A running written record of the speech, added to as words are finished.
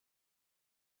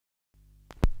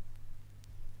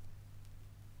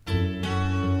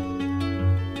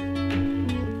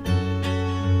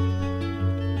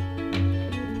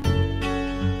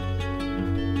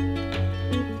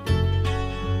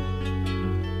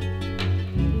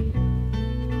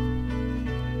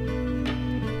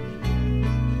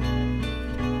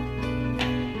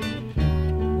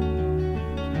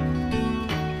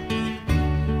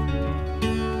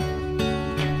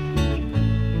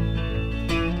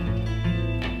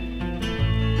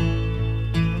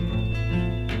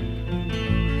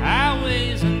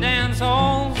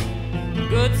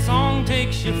song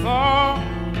takes you far.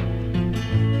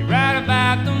 You write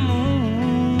about the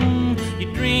moon,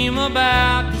 you dream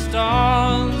about the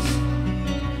stars.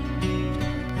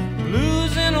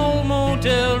 Blues in old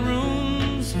motel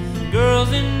rooms,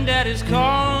 girls in daddy's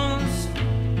cars.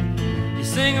 You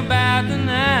sing about the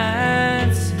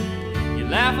nights, you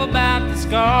laugh about the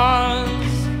scars.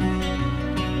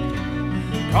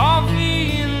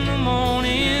 Coffee in the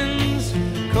mornings,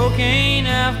 cocaine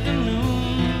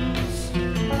afternoons.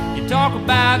 You talk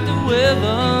about the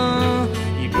weather,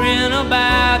 you grin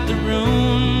about the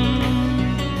room.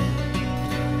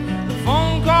 The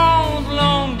phone calls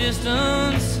long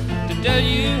distance to tell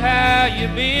you how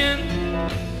you've been.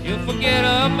 You'll forget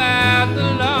about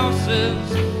the losses,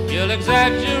 you'll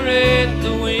exaggerate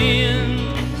the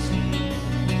wins.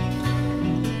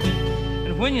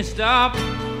 And when you stop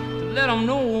to let them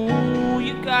know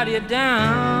you got it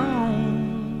down,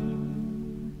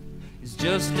 it's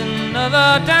just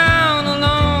another town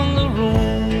along the road.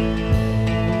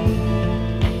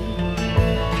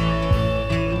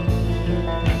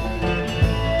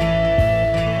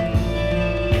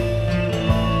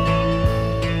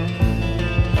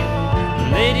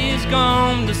 Ladies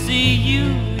come to see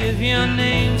you if your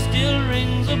name still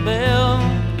rings a bell.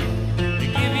 They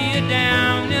give you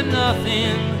down to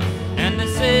nothing and they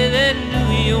say they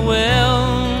knew you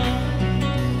well.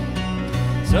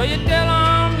 So you tell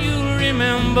them you'll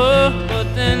remember,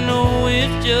 but they know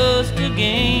it's just a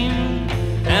game.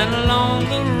 And along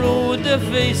the road their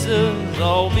faces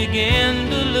all begin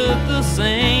to look the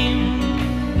same.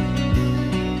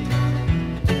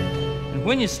 And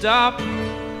when you stop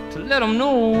to let them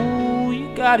know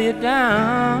you got it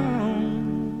down,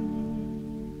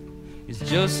 it's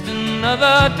just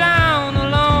another town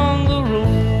along the road.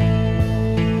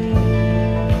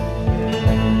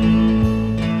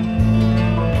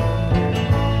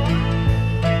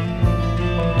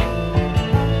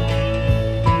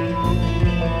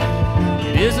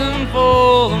 It isn't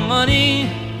for the money,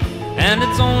 and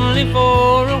it's only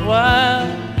for a while.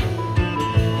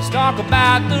 Let's talk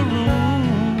about the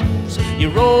rooms, you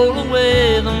roll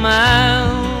away the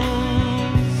miles.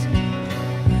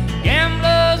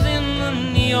 Gamblers in the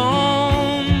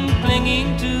neon,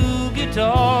 clinging to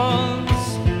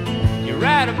guitars. You're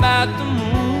right about the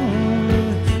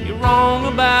moon, you're wrong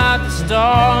about the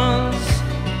stars.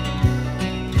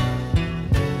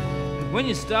 And when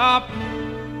you stop,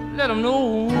 let them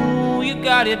know you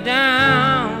got it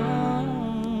down.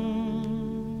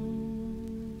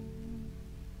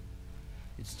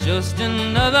 It's just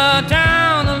another town